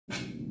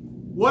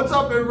What's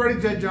up,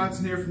 everybody? Jed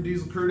Johnson here from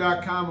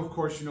dieselcrew.com. Of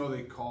course, you know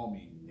they call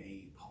me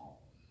Napalm.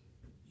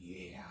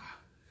 Yeah.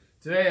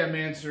 Today I'm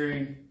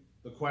answering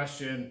the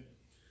question,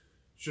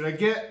 should I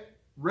get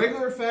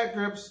regular Fat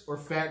Gripz or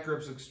Fat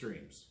Gripz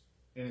Extremes?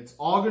 And it's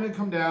all going to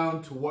come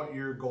down to what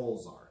your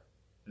goals are.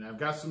 And I've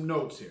got some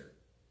notes here.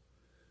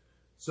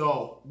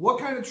 So,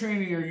 what kind of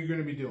training are you going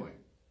to be doing?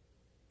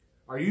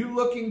 Are you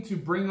looking to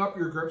bring up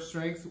your grip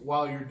strength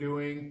while you're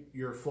doing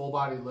your full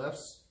body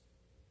lifts,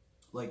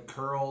 like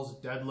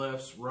curls,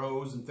 deadlifts,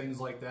 rows, and things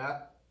like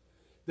that?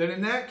 Then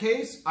in that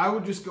case, I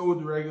would just go with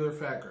the regular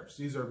Fat Gripz.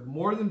 These are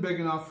more than big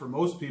enough for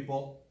most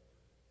people.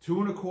 2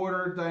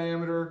 1/4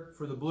 diameter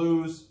for the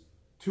blues,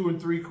 2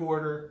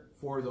 3/4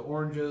 for the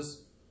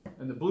oranges.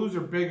 And the blues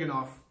are big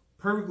enough,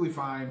 perfectly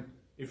fine,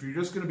 if you're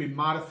just going to be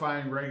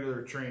modifying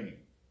regular training.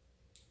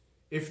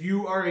 If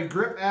you are a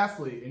grip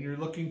athlete and you're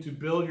looking to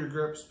build your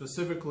grip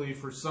specifically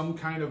for some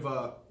kind of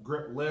a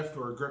grip lift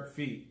or a grip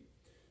feat,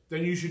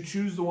 then you should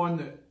choose the one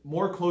that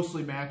more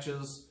closely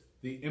matches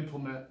the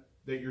implement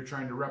that you're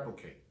trying to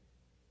replicate.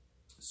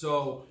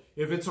 So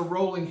if it's a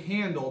rolling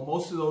handle,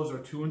 most of those are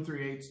 2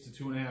 3/8 to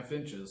 2.5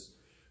 inches.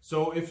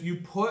 So if you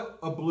put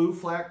a blue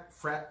Fat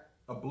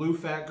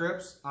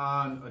Gripz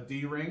on a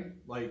D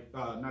ring, like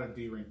not a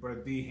D ring, but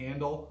a D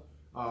handle,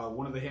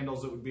 one of the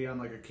handles that would be on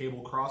like a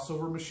cable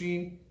crossover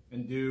machine,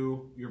 and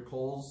do your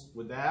pulls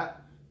with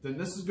that, then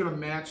this is going to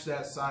match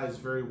that size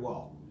very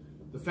well.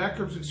 The Fat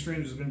Gripz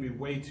Extremes is going to be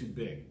way too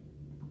big.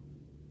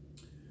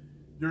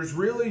 There's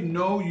really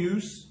no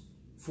use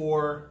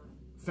for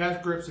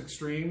Fat Gripz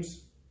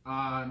Extremes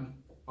on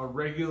a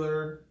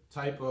regular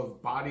type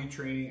of body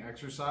training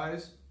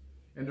exercise.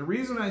 And the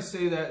reason I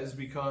say that is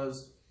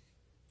because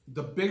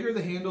the bigger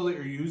the handle that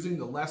you're using,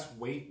 the less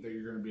weight that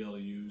you're going to be able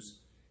to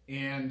use.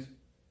 And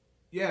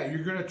yeah,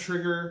 you're going to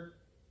trigger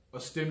a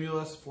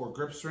stimulus for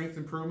grip strength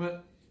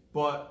improvement,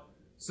 but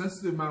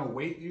since the amount of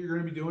weight that you're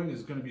going to be doing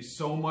is going to be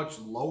so much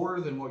lower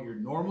than what you're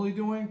normally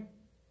doing,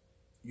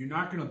 you're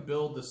not going to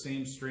build the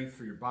same strength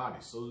for your body.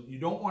 So you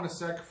don't want to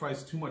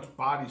sacrifice too much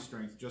body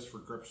strength just for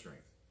grip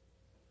strength.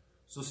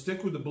 So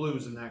stick with the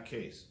blues in that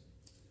case.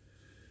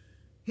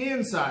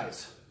 Hand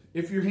size.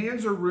 If your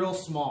hands are real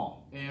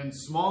small, and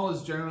small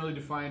is generally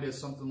defined as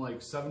something like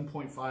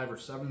 7.5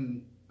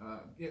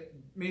 or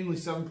mainly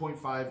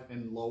 7.5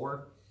 and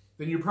lower,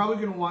 then you're probably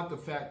going to want the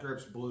Fat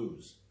Gripz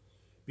blues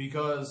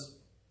because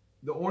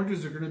the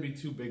oranges are going to be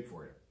too big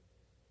for you.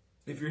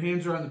 If your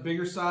hands are on the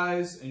bigger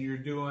size and you're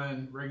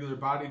doing regular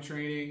body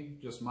training,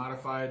 just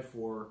modified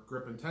for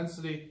grip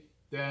intensity,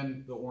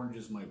 then the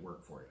oranges might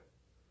work for you.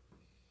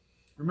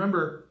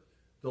 Remember,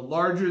 the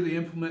larger the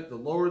implement, the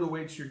lower the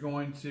weights you're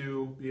going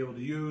to be able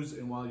to use,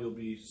 and while you'll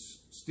be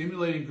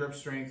stimulating grip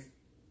strength,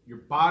 your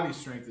body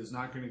strength is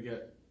not going to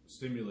get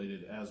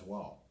stimulated as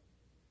well.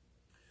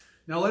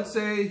 Now let's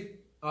say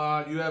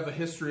you have a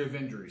history of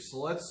injuries. So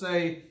let's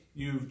say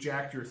you've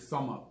jacked your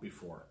thumb up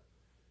before.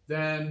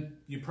 Then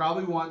you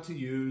probably want to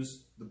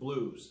use the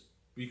blues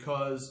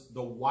because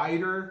the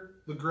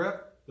wider the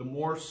grip, the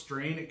more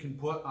strain it can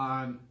put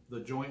on the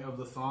joint of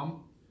the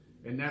thumb,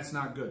 and that's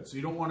not good. So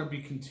you don't want to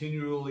be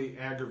continually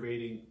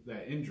aggravating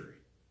that injury.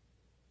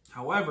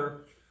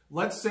 However,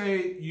 let's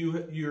say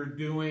you're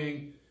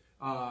putting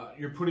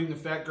the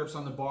Fat Gripz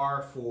on the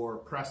bar for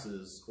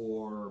presses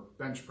or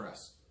bench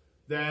press.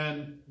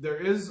 Then there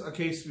is a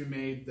case to be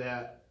made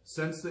that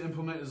since the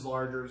implement is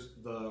larger,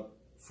 the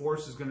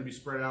force is going to be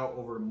spread out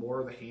over more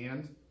of the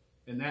hand,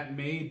 and that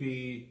may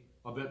be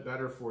a bit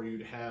better for you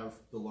to have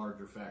the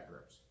larger Fat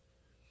Gripz.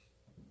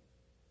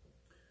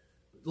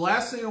 The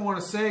last thing I want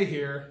to say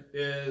here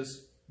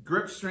is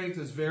grip strength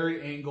is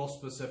very angle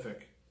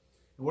specific.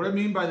 And what I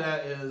mean by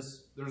that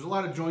is there's a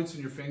lot of joints in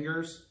your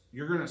fingers.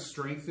 You're going to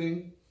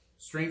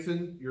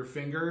strengthen your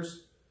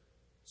fingers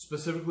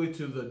specifically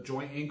to the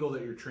joint angle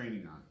that you're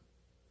training on.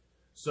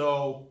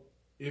 So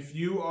if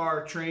you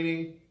are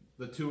training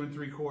the 2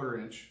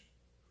 3/4 inch,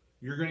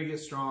 you're going to get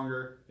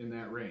stronger in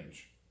that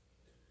range.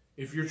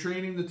 If you're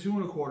training the 2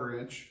 1/4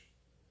 inch,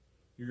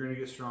 you're going to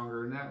get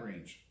stronger in that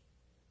range.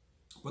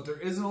 But there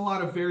isn't a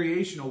lot of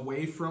variation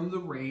away from the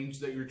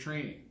range that you're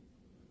training.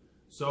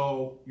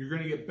 So you're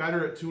going to get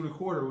better at 2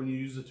 1/4 when you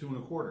use the 2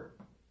 1/4.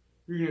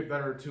 You're going to get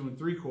better at 2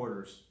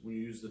 3/4 when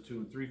you use the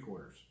 2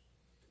 3/4.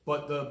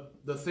 But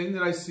the thing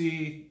that I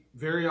see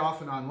very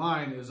often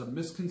online is a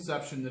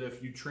misconception that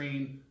if you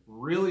train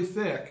really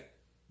thick,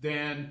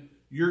 then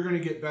you're going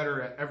to get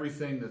better at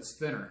everything that's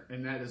thinner,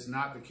 and that is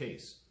not the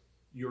case.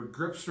 Your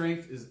grip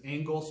strength is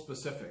angle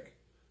specific.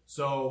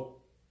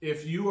 So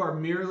if you are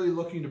merely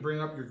looking to bring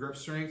up your grip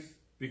strength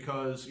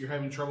because you're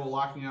having trouble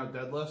locking out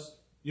deadlifts,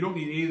 you don't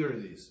need either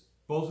of these.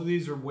 Both of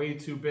these are way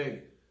too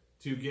big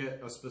to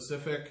get a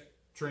specific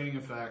training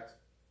effect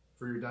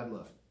for your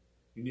deadlift.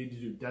 You need to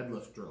do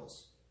deadlift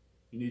drills.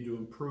 You need to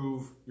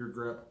improve your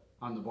grip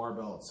on the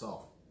barbell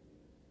itself.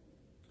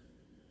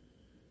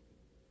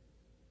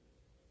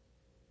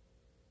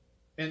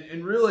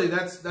 And really,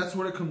 that's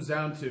what it comes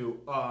down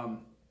to.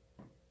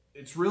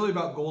 It's really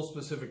about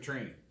goal-specific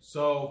training.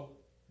 So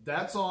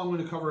that's all I'm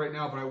going to cover right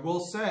now. But I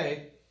will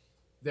say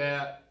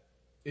that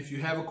if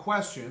you have a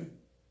question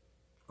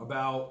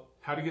about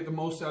how to get the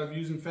most out of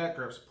using Fat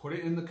Gripz, put it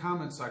in the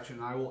comment section.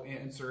 I will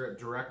answer it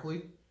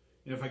directly.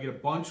 And if I get a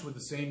bunch with the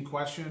same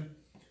question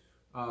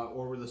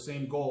or with the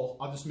same goal,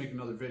 I'll just make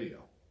another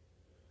video.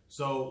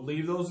 So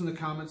leave those in the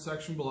comment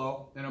section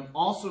below. And I'm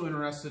also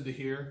interested to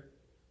hear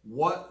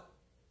what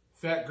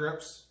Fat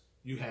Gripz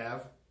you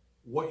have,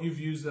 what you've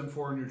used them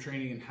for in your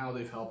training, and how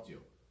they've helped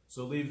you.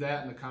 So leave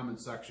that in the comment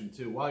section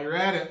too. While you're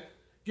at it,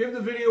 give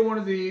the video one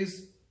of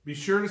these. Be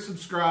sure to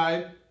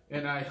subscribe,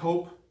 and I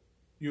hope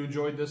you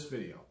enjoyed this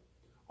video.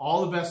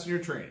 All the best in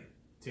your training.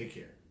 Take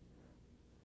care.